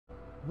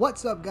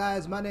What's up,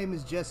 guys? My name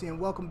is Jesse and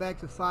welcome back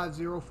to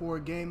 504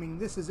 Gaming.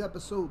 This is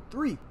episode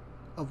 3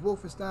 of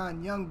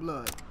Wolfenstein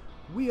Youngblood.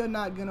 We are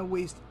not going to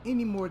waste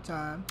any more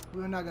time.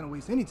 We're not going to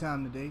waste any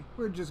time today.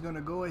 We're just going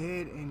to go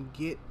ahead and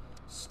get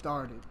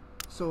started.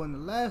 So in the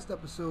last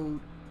episode,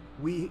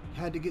 we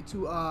had to get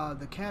to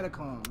the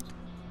catacombs.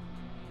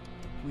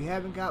 We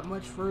haven't got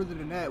much further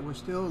than that. We're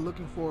still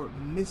looking for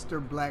Mr.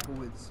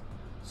 Blackwood's.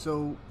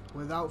 So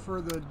without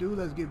further ado,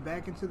 let's get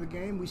back into the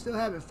game. We still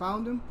haven't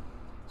found him.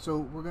 So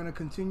we're going to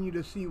continue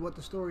to see what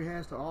the story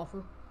has to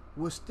offer.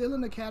 We're still in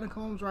the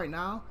catacombs right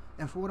now,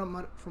 and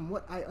from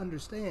what I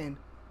understand,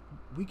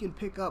 we can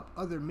pick up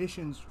other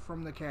missions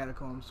from the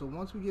catacombs. So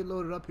once we get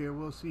loaded up here,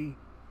 we'll see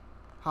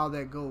how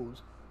that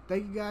goes.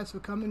 Thank you guys for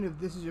coming. If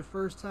this is your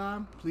first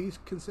time, please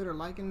consider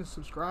liking and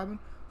subscribing.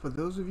 For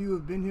those of you who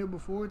have been here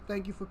before,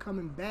 thank you for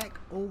coming back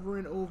over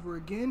and over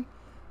again.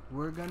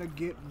 We're going to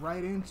get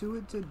right into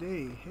it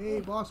today. Hey,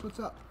 boss, what's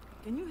up?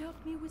 Can you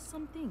help me with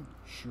something?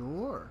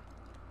 Sure.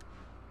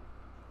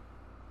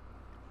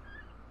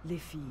 Les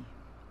filles.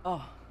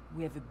 Oh,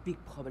 we have a big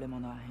problem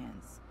on our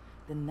hands.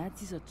 The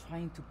Nazis are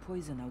trying to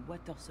poison our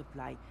water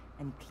supply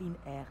and clean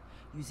air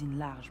using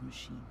large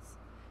machines.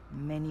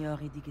 Many are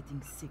already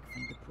getting sick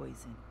from the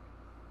poison.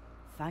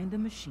 Find the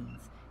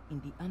machines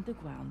in the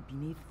underground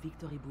beneath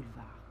Victory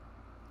Boulevard.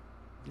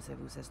 Vous savez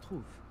où ça se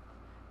trouve?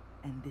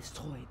 And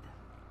destroy them.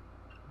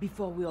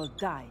 Before we all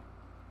die.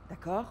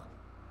 D'accord?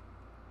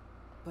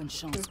 Bonne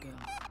chance, girl.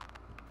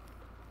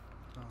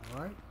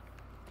 Alright.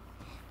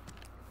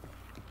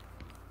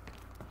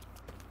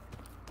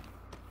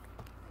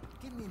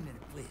 Give me a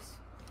minute, please.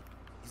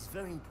 It's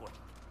very important.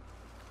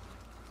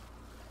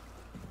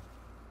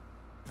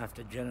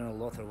 After General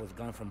Lothar was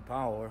gone from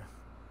power,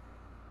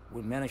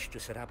 we managed to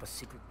set up a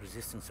secret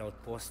resistance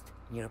outpost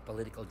near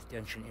political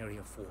detention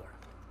area 4.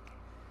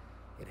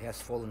 It has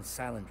fallen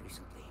silent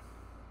recently.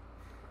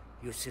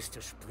 Your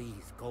sisters,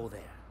 please go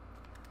there.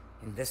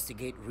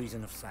 Investigate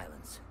reason of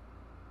silence.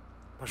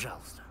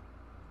 Пожалуйста.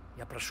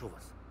 Я прошу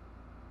вас.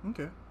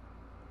 Okay.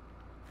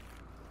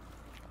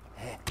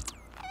 Hey.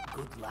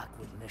 Good luck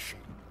with mission.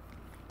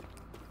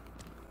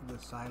 The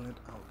silent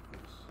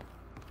outpost.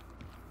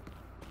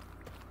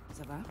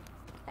 Ça va?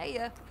 Hey,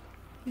 Yeah.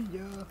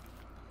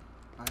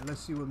 Alright, let's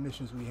see what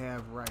missions we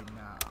have right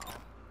now.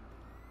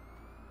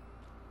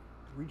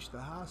 Reach the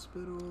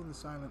hospital, the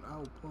silent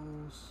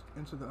outpost,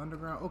 enter the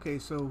underground. Okay,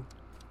 so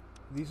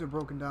these are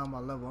broken down by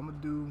level. I'm gonna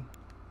do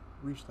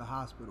reach the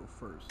hospital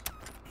first.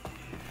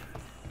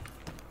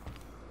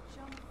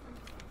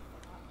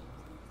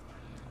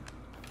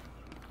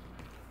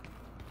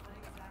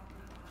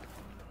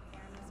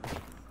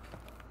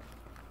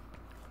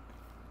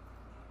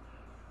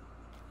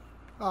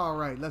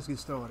 Alright, let's get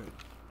started.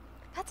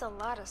 That's a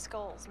lot of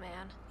skulls,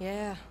 man.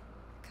 Yeah,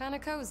 kind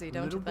of cozy,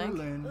 don't Little you think?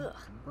 Berlin, Ugh,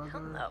 Brother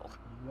hell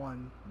no.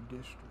 1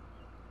 district.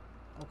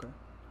 Okay.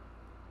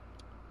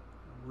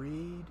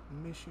 Raid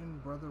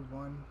mission, Brother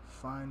 1,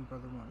 find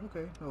Brother 1.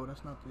 Okay, no,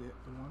 that's not the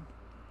one.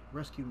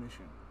 Rescue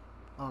mission.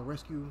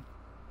 Rescue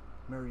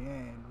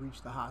Marianne,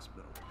 reach the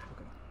hospital.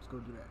 Okay, let's go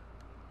do that.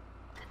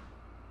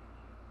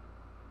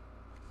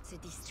 The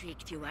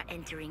district you are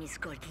entering is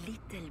called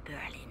Little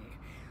Berlin,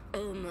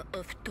 home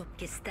of top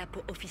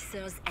Gestapo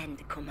officers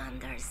and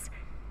commanders.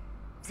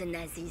 The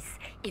Nazis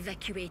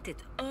evacuated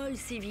all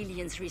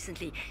civilians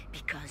recently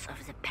because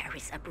of the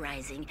Paris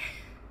uprising.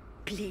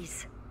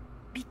 Please,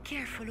 be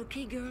careful,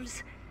 okay,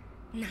 girls?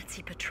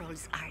 Nazi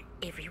patrols are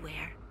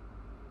everywhere.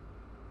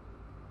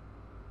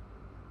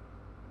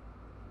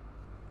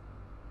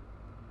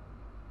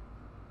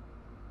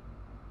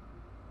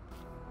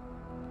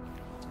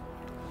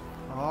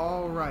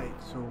 Alright,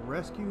 so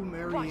rescue Watch it,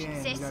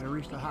 Marianne. We sis. gotta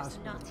reach the There's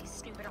hospital. Nazis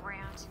snooping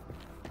around.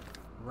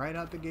 Right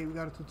out the gate, we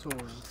got a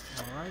tutorial.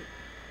 Alright.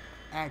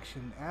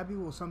 Action. Abby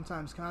will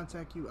sometimes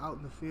contact you out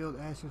in the field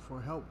asking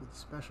for help with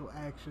special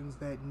actions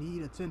that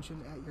need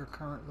attention at your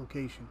current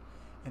location.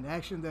 An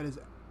action that is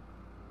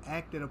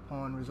acted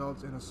upon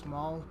results in a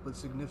small but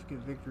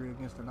significant victory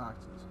against the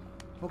Nazis.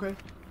 Okay.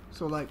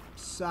 So like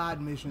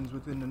side missions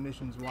within the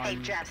missions while Hey,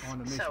 you're Jess, on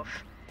the mission.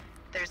 Soph.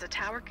 There's a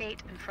tower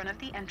gate in front of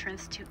the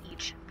entrance to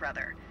each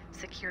brother.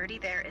 Security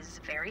there is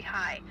very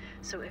high,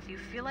 so if you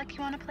feel like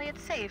you want to play it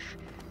safe,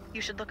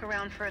 you should look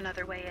around for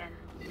another way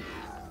in.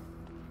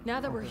 Now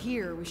that we're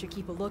here, we should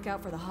keep a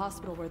lookout for the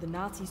hospital where the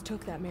Nazis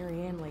took that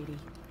Marianne lady.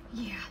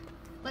 Yeah,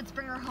 let's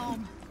bring her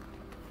home.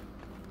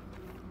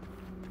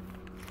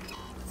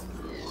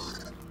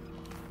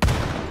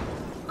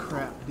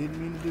 Crap, didn't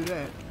mean to do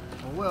that.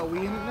 Oh well, we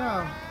in it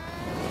now.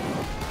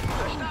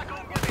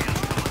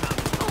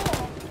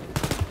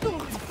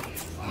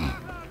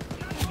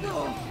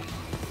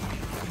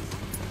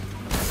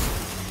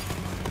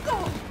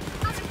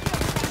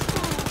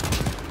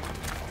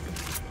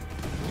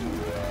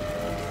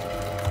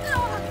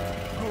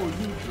 Oh,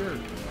 you jerk.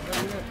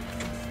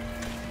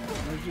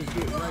 Let's just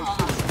get right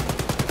to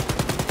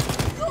it.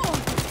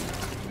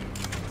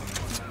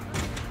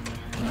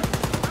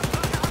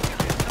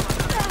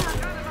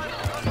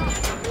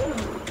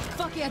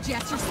 Fuck yeah,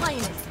 Jess, you're slaying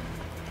it.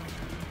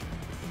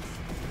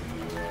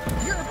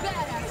 You're a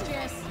badass,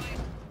 Jess.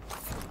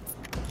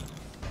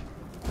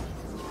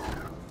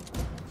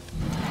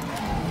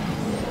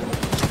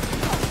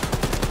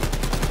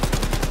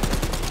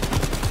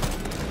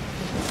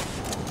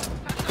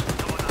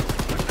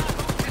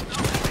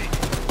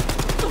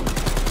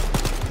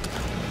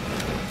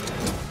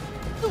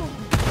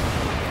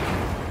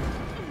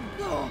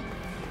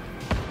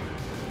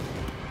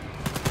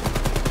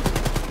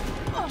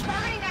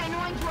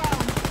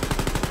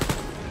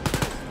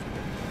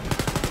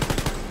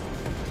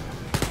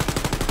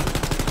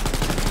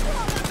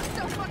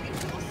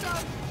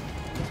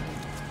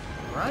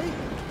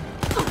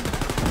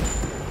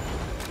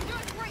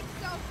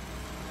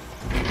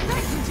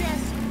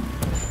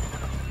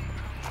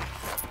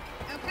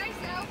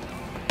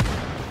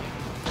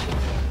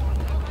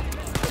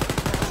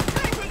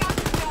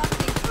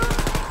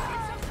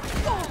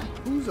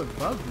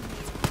 above me?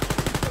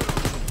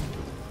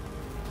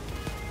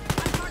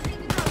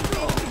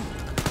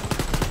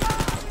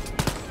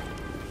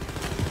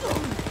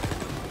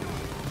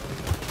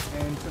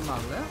 And to my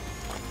left?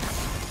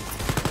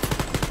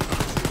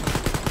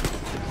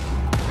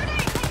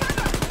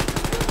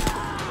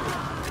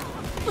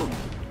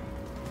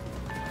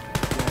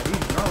 Yeah,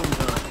 these drones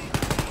are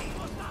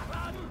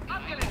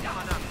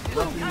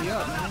roughing me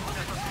up, man.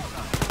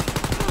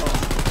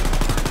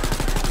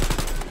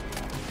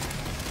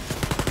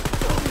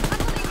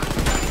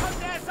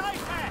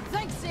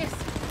 Thanks, sis.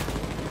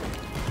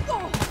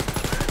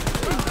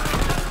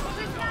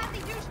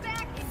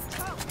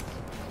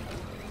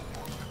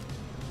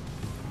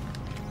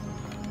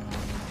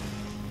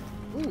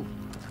 Ooh,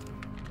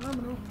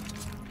 phenomenal.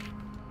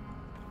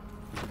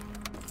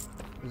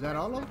 Is that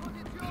all of them?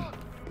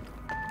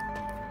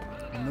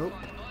 Nope.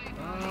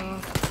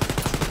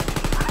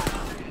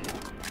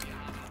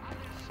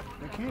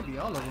 That can't be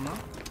all of them, huh?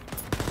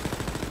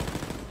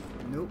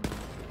 Nope.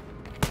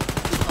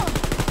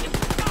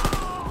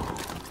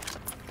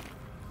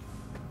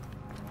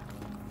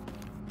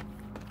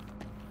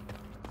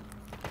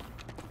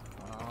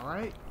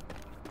 Alright.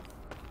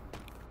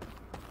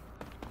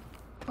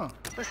 Huh.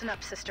 Listen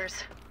up,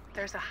 sisters.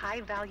 There's a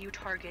high-value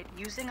target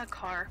using a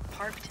car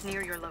parked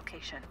near your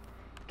location.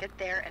 Get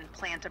there and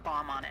plant a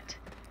bomb on it.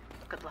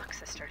 Good luck,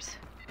 sisters.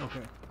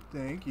 Okay.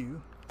 Thank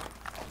you. I'm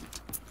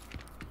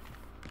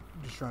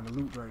just trying to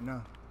loot right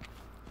now.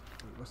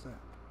 Wait, what's that?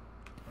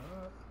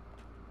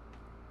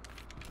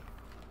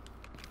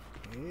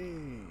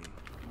 Hey.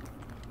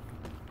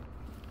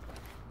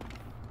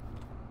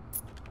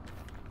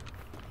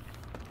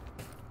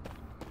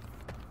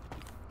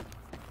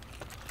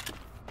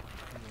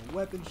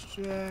 Weapons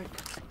check.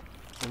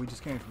 Oh, we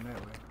just came from that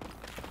way.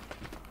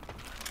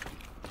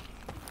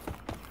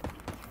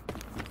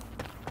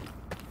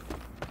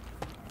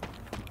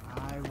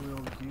 I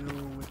will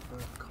deal with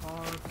the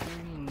car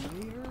thing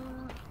later.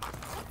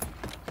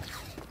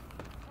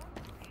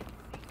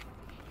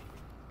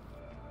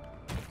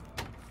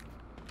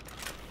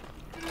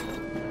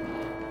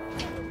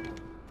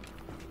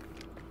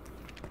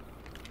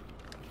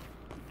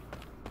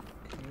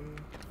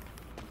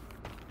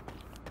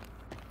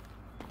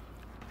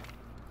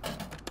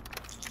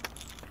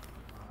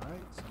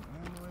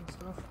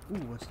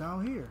 Ooh, what's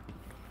down here?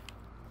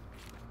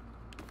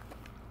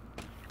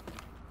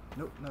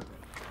 Nope, nothing.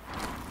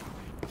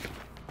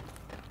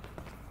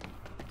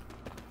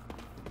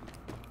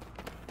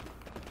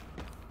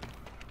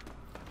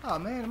 Oh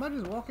man, am I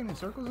just walking in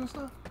circles and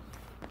stuff?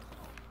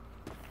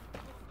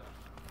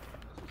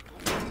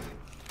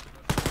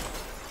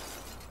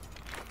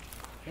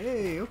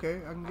 Hey,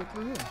 okay, I can get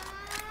through here.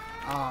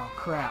 Oh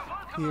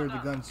crap, here are the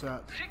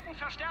gunshots.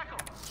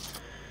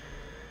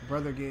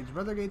 Brother gates.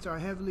 Brother gates are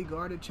heavily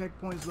guarded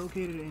checkpoints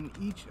located in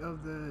each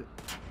of the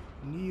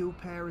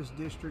Neo-Paris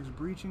districts.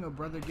 Breaching a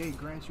brother gate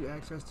grants you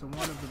access to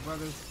one of the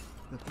brothers.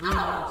 The three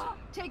knights.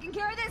 Taking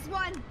care of this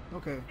one.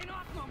 Okay.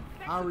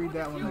 I'll read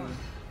that one later.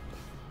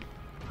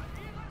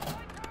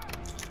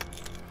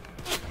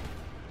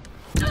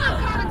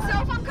 I'm coming,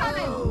 Soph. I'm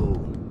coming.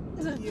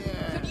 Oh,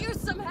 yeah. Could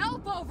use some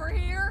help over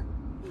here.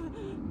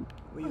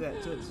 Where you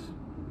at, Toots?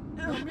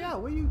 Help me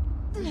out. Where you?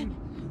 Did you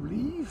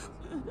leave?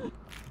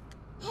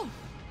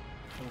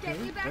 Okay,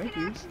 Get you back thank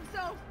in you. action,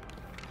 Soph.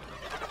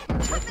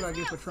 That's what I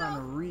get for trying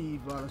to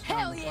read while it's trying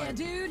Hell to yeah, fight.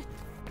 dude.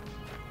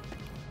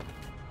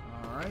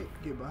 Alright,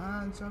 get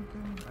behind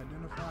something.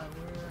 Identify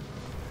where.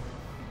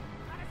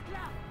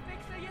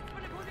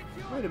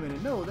 Wait a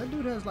minute, no, that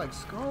dude has like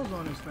skulls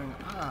on his thing.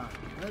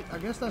 I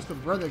guess that's the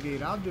brother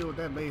gate. I'll deal with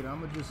that later. I'm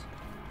gonna just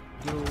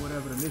deal with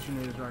whatever the mission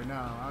is right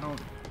now. I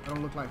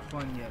don't look like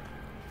fun yet.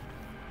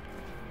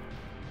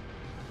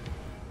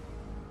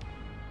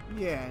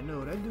 Yeah,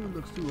 no, that dude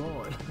looks too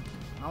hard.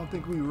 I don't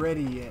think we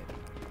ready yet.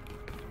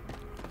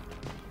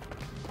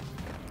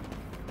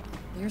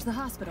 There's the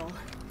hospital,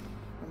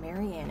 where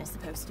Marianne is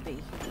supposed to be.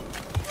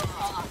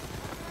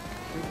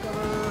 Take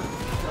cover.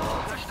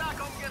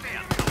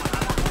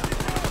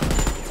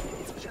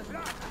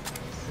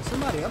 Is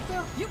somebody up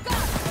there? You got it! I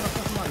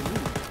thought somebody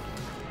moved.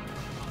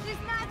 This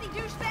Nazi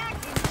douchebag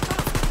is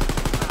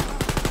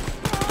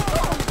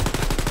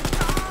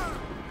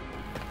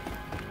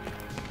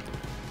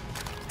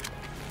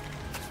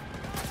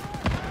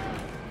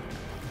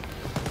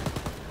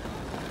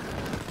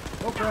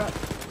Oh crap.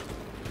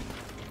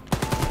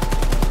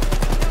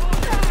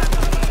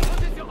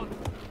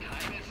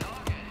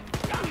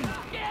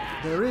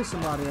 There is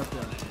somebody up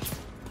there.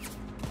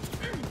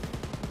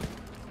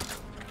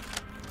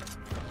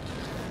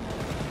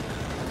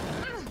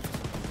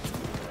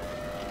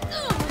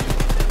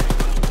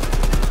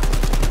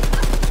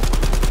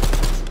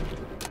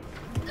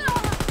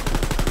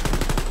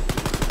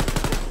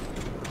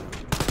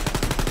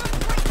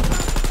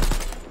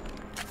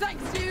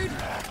 Thanks, dude.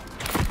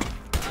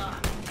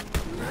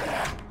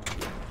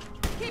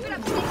 keep it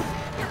up, Chief.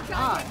 You're a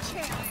goddamn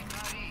champ.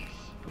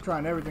 I'm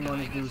trying everything on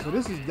this dude. So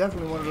this is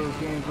definitely one of those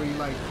games where you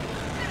like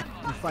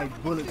you fight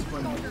bullets for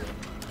you.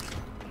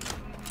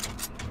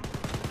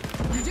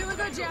 You're doing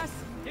good, Jess.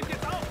 I'm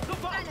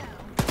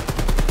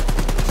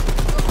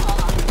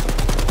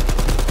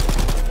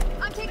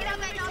taking out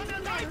that young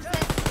man.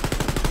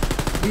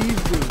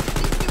 Please do.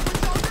 This super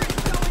soldier is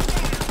going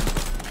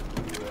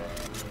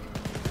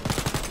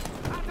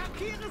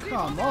down.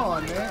 Come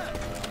on, man.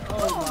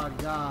 Oh my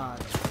God.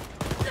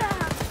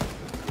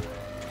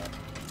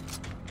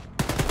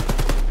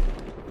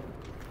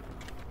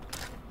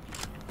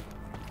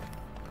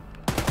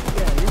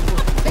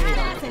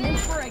 Badass and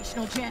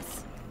inspirational,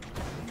 Jess.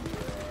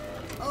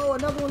 Oh,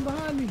 another one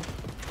behind me.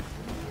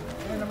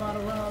 And I'm out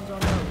of rounds on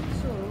that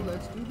one. So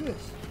let's do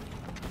this.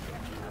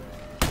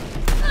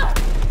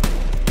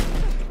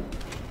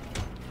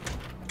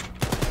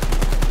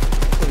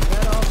 Take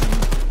that off me.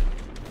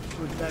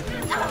 Switch back to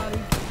the body.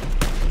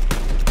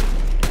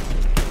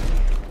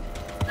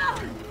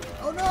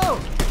 Oh no!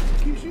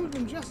 Keep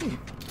shooting him, Jesse.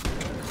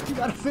 You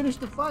gotta finish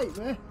the fight,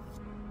 man.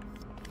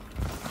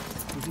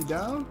 Is he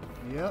down?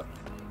 Yep.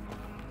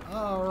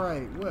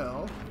 Alright,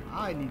 well,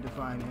 I need to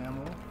find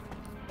ammo.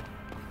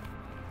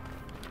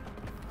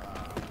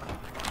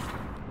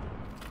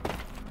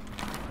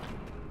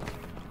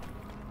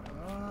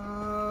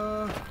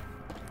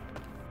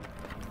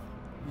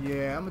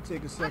 Yeah, I'm gonna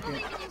take a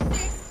second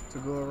to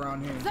go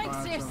around here and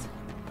find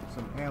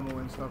some ammo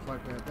and stuff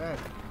like that.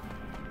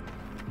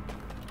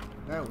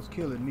 That was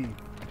killing me.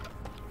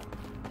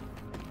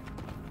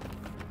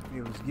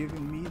 It was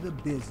giving me the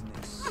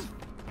business.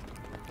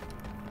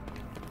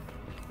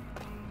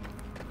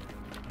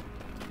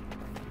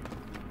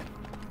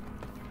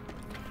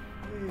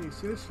 Hey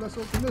sis, let's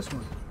open this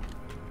one.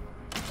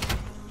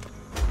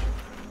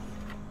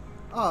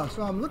 Oh,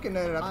 so I'm looking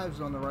at it.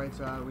 Lives on the right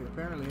side. We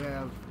apparently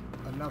have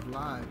enough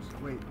lives.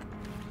 Wait,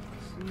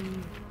 see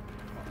an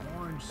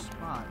orange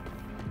spot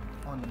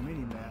on the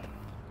mini map.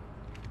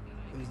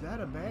 Is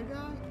that a bad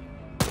guy?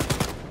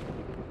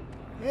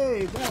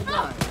 Hey, bad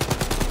guy.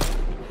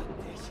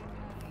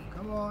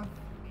 Come on.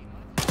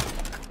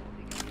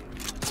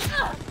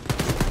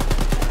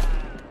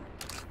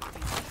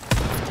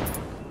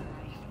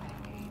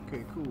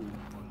 Okay, cool.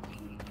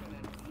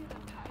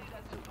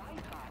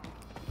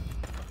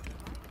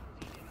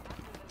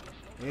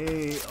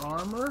 Hey,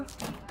 armor,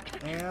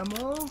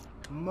 ammo,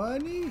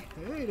 money.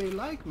 Hey, they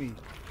like me.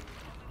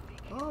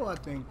 Oh, I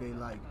think they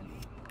like me.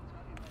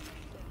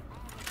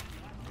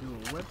 Do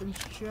a weapons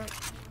check.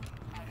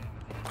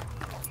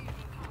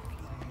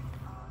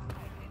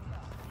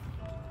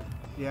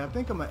 Yeah, I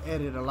think I'm gonna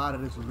edit a lot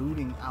of this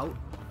looting out.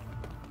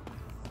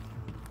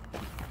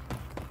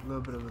 A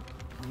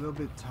little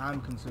bit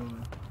time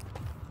consuming.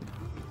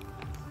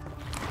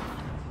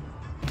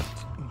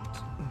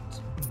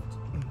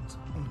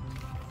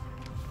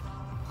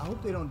 I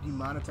hope they don't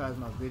demonetize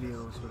my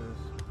videos for this.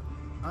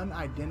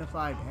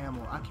 Unidentified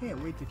ammo. I can't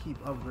wait to keep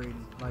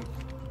upgrading. Like,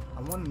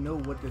 I want to know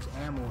what this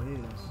ammo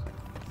is.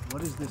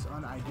 What is this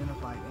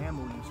unidentified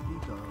ammo you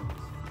speak of?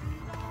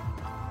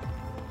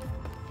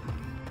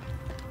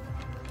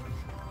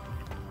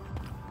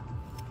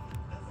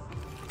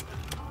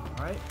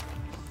 Alright.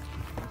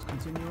 Let's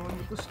continue on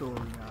with the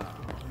story now.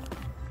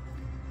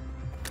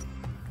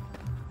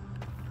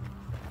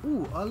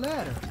 Ooh, a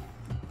ladder.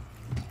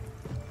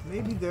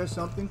 Maybe there's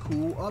something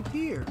cool up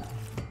here.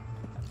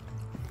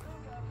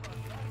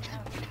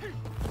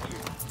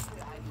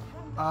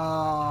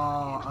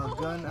 Ah, a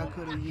gun I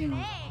could have used.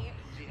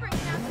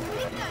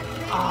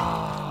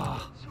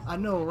 Ah, I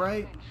know,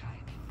 right?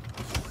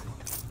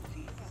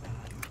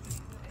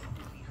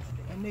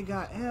 And they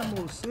got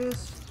ammo,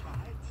 sis.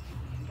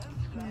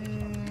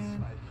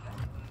 Man,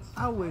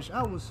 I wish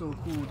I was so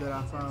cool that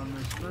I found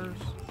this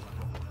first.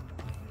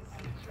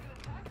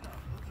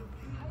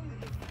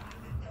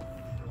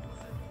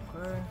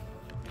 Okay.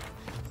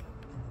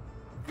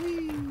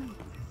 Whee.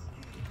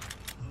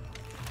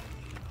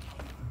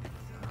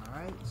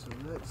 Alright, so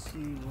let's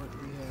see what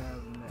we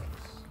have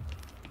next.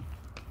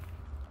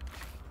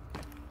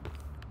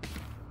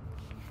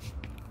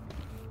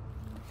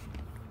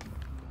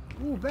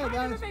 Ooh, bad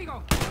guys.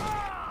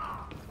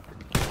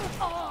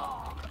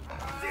 Oh!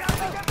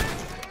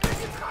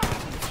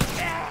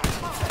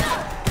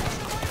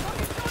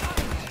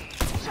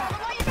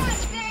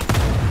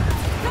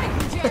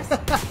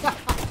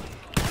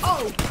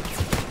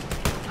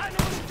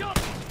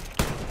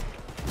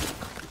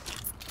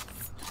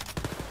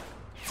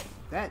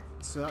 That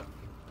sucked.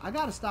 I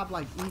gotta stop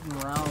like eating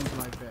rounds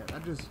like that. I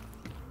just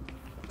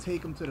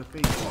take them to the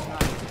face.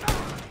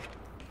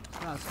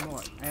 It's not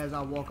smart. As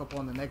I walk up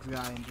on the next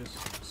guy and just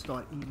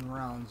start eating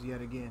rounds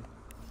yet again.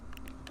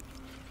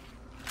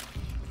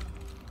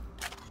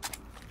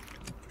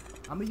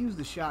 I'm gonna use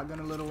the shotgun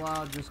a little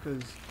while just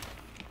because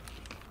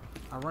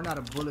I run out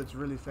of bullets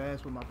really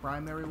fast with my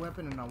primary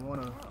weapon, and I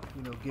want to,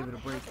 you know, give it a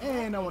break.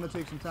 And I want to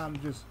take some time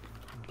to just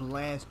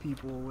blast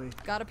people away.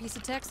 Got a piece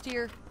of text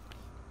here.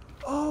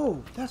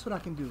 Oh, that's what I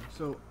can do.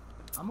 So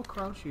I'm gonna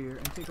crouch here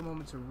and take a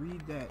moment to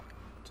read that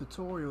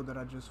tutorial that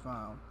I just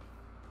found.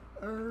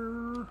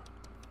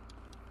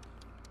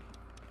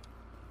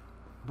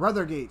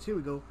 Brother Gates. Here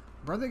we go.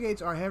 Brother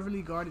Gates are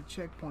heavily guarded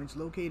checkpoints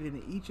located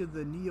in each of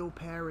the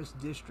Neo-Paris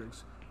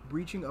districts.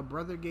 Breaching a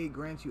brother gate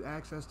grants you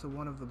access to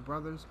one of the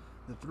brothers,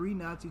 the 3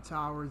 Nazi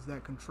towers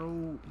that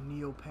control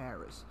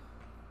Neo-Paris.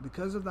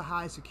 Because of the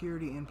high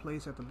security in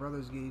place at the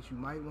brothers' gates, you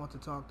might want to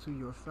talk to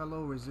your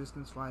fellow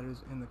resistance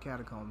fighters in the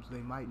catacombs.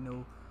 They might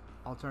know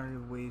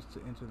alternative ways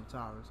to enter the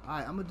towers.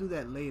 Alright, I'm gonna do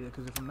that later,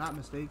 because if I'm not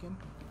mistaken,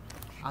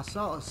 I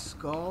saw a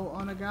skull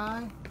on a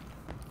guy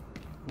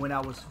when I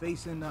was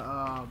facing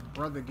the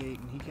brother gate,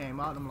 and he came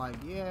out, and I'm like,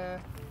 yeah,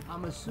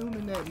 I'm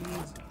assuming that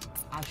means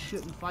I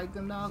shouldn't fight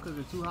them now because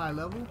they're too high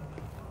level.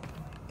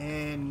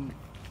 And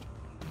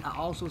I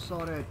also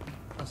saw that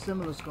a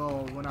similar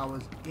skull when I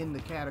was in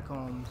the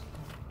catacombs,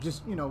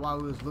 just, you know, while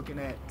we was looking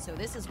at So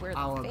this is where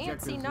our the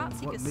fancy objectives Nazi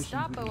and what missions we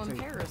Gestapo can in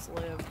take. Paris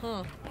live,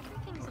 huh?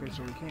 Okay,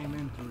 so we came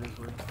in through this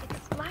way.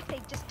 It's like they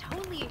just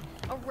totally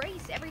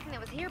erased everything that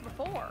was here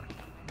before.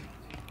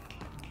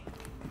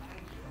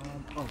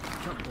 Oh,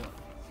 jump part.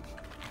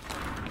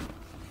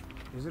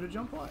 Is it a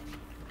jump part?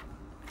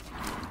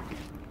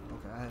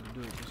 Okay, I had to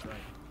do it just right.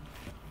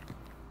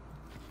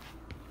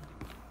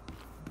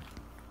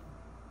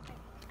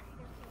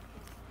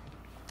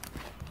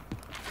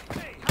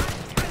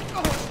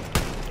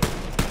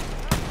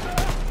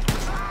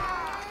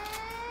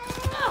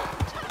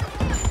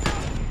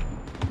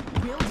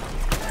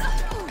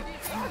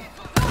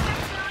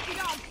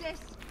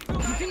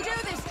 You can do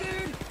this,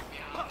 dude!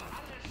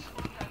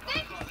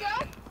 Think so?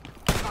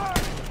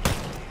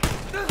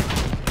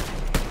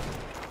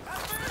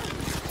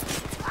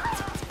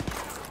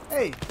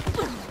 Hey!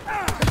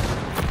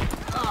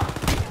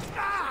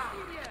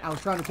 I was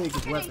trying to take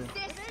his weapon.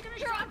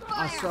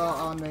 I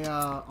saw on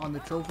the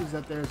trophies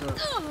that there's an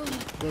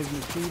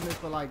achievement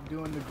for like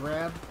doing the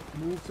grab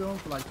move to them,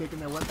 for like taking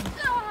their weapon. And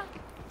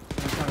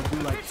I'm trying to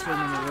do like so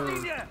many of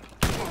those.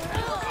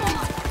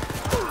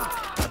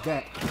 Like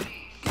that.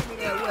 Give me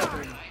that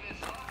weapon.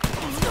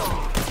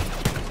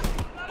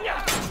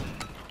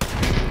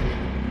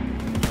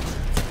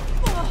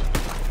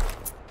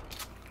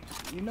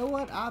 You know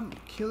what? I'm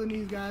killing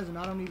these guys and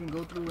I don't even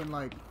go through and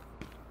like,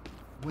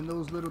 when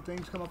those little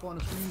things come up on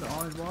the screen, the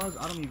orange bars,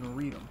 I don't even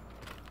read them.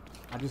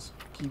 I just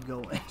keep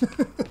going.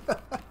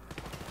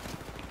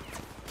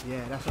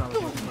 Yeah, that's what I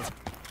was looking for.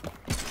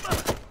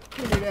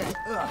 Give me that.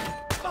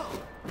 Ugh.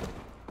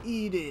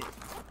 Eat it.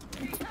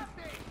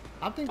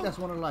 I think that's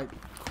one of the like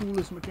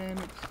coolest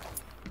mechanics.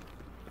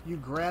 You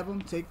grab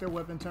them, take their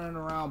weapon, turn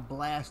around,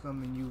 blast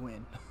them, and you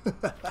win.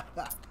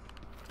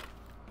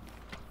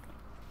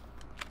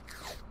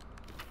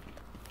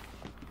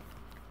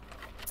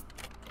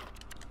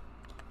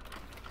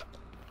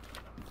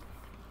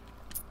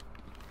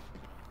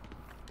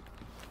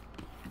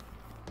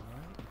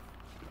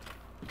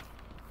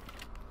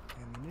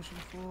 Ammunition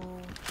full.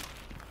 Alright,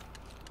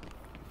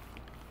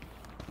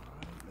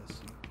 let's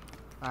see.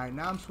 Alright,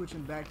 now I'm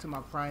switching back to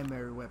my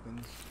primary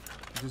weapons.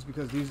 Just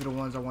because these are the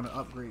ones I want to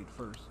upgrade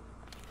first.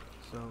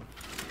 So.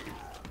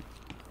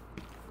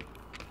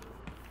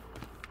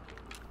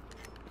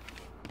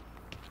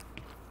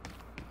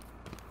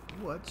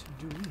 What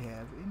do we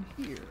have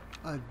in here?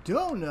 A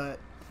donut?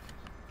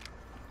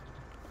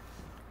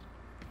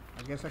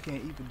 I guess I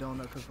can't eat the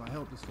donut because my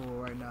health is full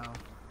right now.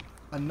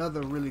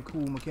 Another really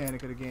cool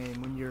mechanic of the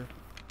game. When your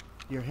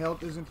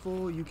health isn't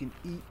full, you can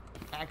eat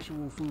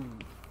actual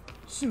food.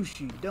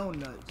 Sushi,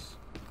 donuts,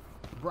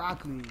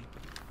 broccoli,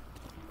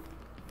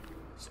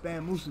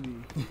 spam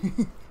musubi.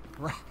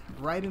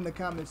 right in the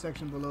comment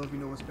section below if you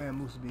know what spam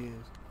musubi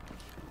is.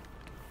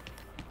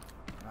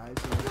 Alright,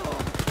 so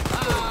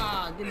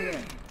give me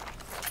that.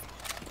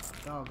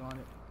 Doggone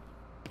it.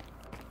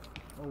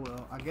 Oh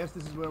well, I guess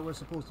this is where we're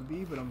supposed to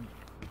be, but I'm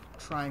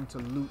trying to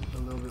loot a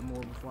little bit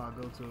more before I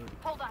go to it.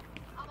 Hold up.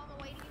 I'm on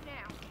my way to you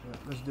now. Yeah,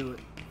 let's do it.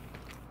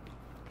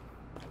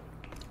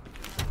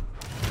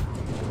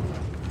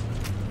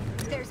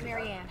 There's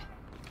Marianne.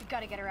 We've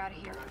got to get her out of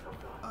here.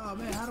 Oh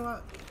man, how do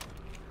I?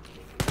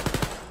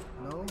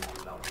 No.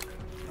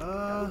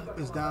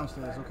 It's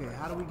downstairs. Okay,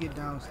 how do we get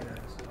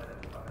downstairs?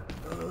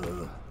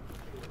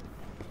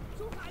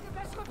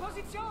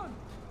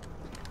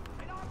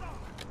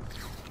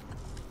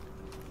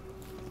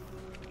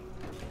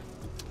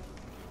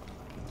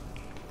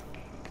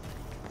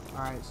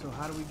 Alright, so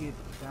how do we get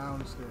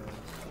downstairs?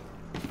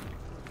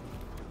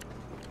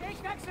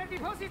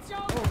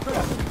 Oh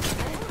crap!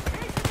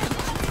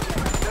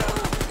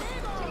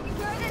 Taking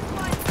care of this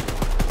one.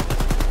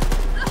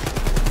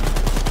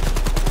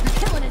 You're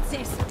killing it,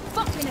 sis!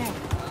 Fucking hell!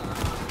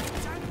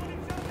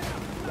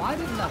 Why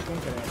didn't I think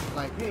of that?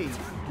 Like, hey,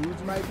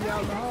 dudes might be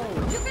out in the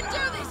hallway. You can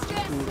do this,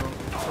 Jess! Cool though.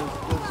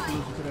 There's a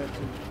solution to that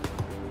too.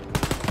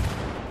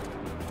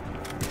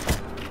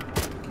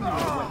 Give me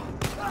that weapon.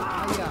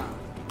 Hiya.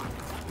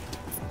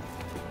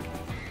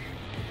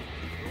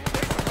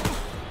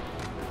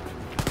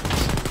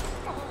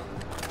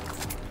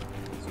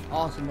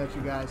 Awesome that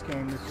you guys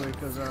came this way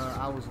because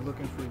I was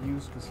looking for you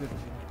specifically.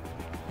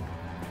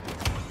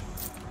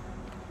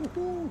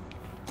 Woohoo!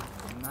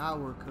 Now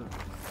we're cooked.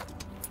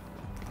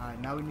 Alright,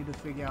 now we need to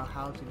figure out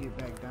how to get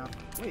back down.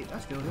 Wait, I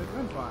still hear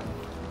gunfire.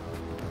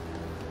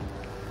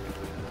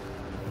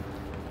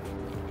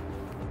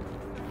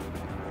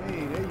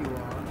 Hey, there you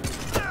are.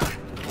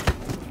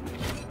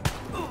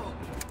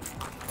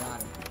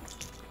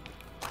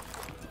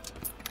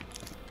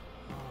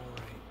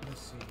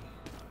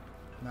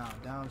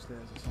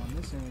 downstairs. It's on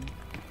this end.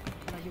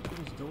 Can I get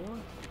through this door?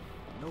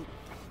 Nope.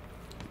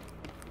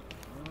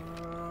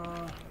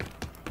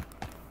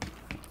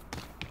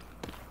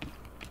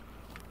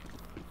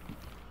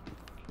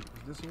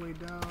 Is this a way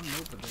down?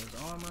 Nope, but there's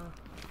armor.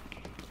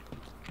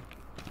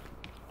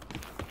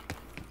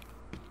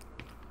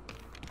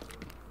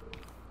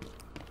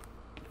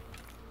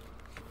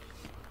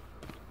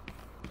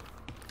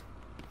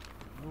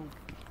 Nope.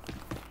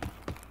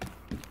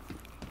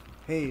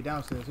 Hey,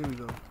 downstairs. Here we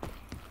go.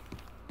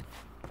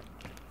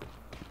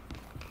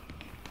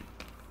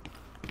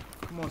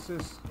 Come on,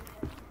 sis.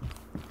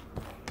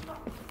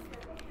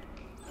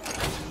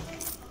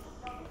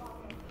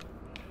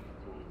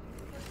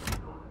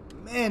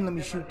 Man, let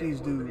me shoot these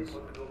dudes.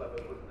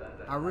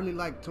 I really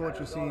like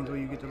torture scenes where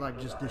you get to like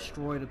just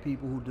destroy the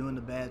people who doing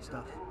the bad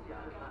stuff.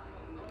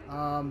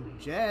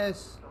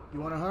 Jazz, you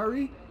wanna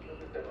hurry?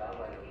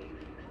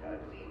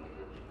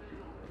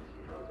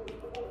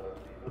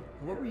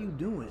 What were you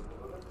doing?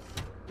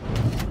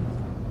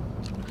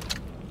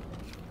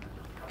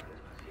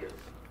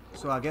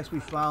 So I guess we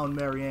found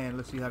Marianne.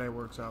 Let's see how that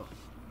works out.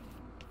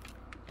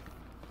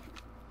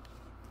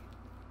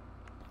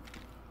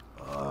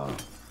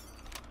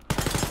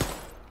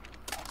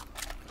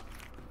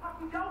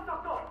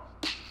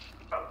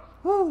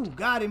 Woo,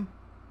 got him.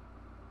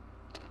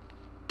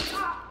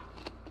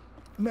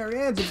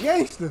 Marianne's a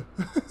gangster.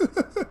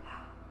 Saloperie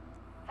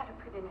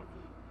de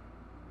Nazi.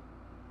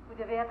 Vous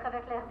devez être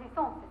avec l'air du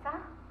son, c'est ça?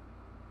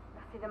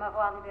 Merci de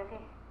m'avoir libéré.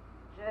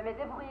 Je vais me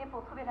débrouiller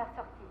pour trouver la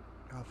sortie.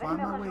 I'll find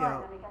my way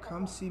out.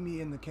 Come see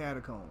me in the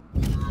catacombs.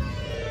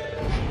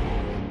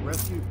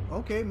 Rescue.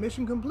 Okay,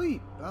 mission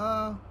complete.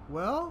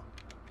 Well.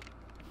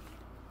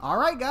 All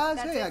right, guys.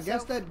 That's hey, it, I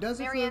guess so that does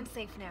it for... Marianne's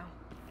safe now.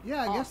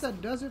 Yeah, I guess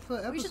that does it for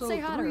episode 3. We should say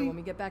hi to her when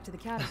we get back to the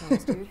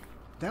catacombs, dude.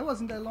 That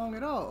wasn't that long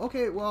at all.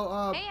 Okay,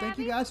 well, Hey, thank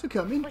Abby. you guys for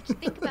coming. What you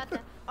think about the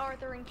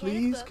Arthur and Kenneth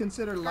Please book?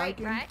 consider Great,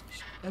 liking right?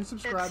 and It's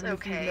subscribing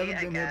if you've okay, never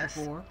I been here guess.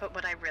 before. But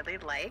what I really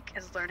like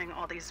is learning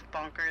all these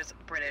bonkers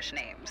British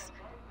names.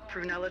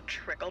 Prunella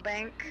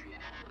Tricklebank.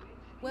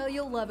 Well,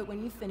 you'll love it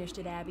when you finished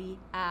it, Abby.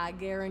 I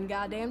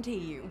guarantee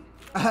you.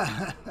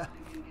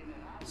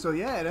 So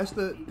yeah,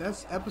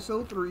 that's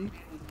episode 3.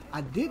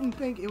 I didn't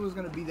think it was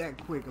gonna be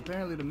that quick.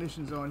 Apparently the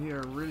missions on here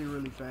are really,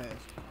 really fast.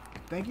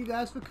 Thank you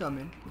guys for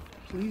coming.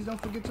 Please don't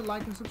forget to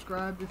like and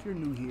subscribe if you're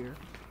new here.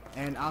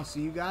 And I'll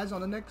see you guys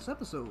on the next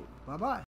episode. Bye-bye.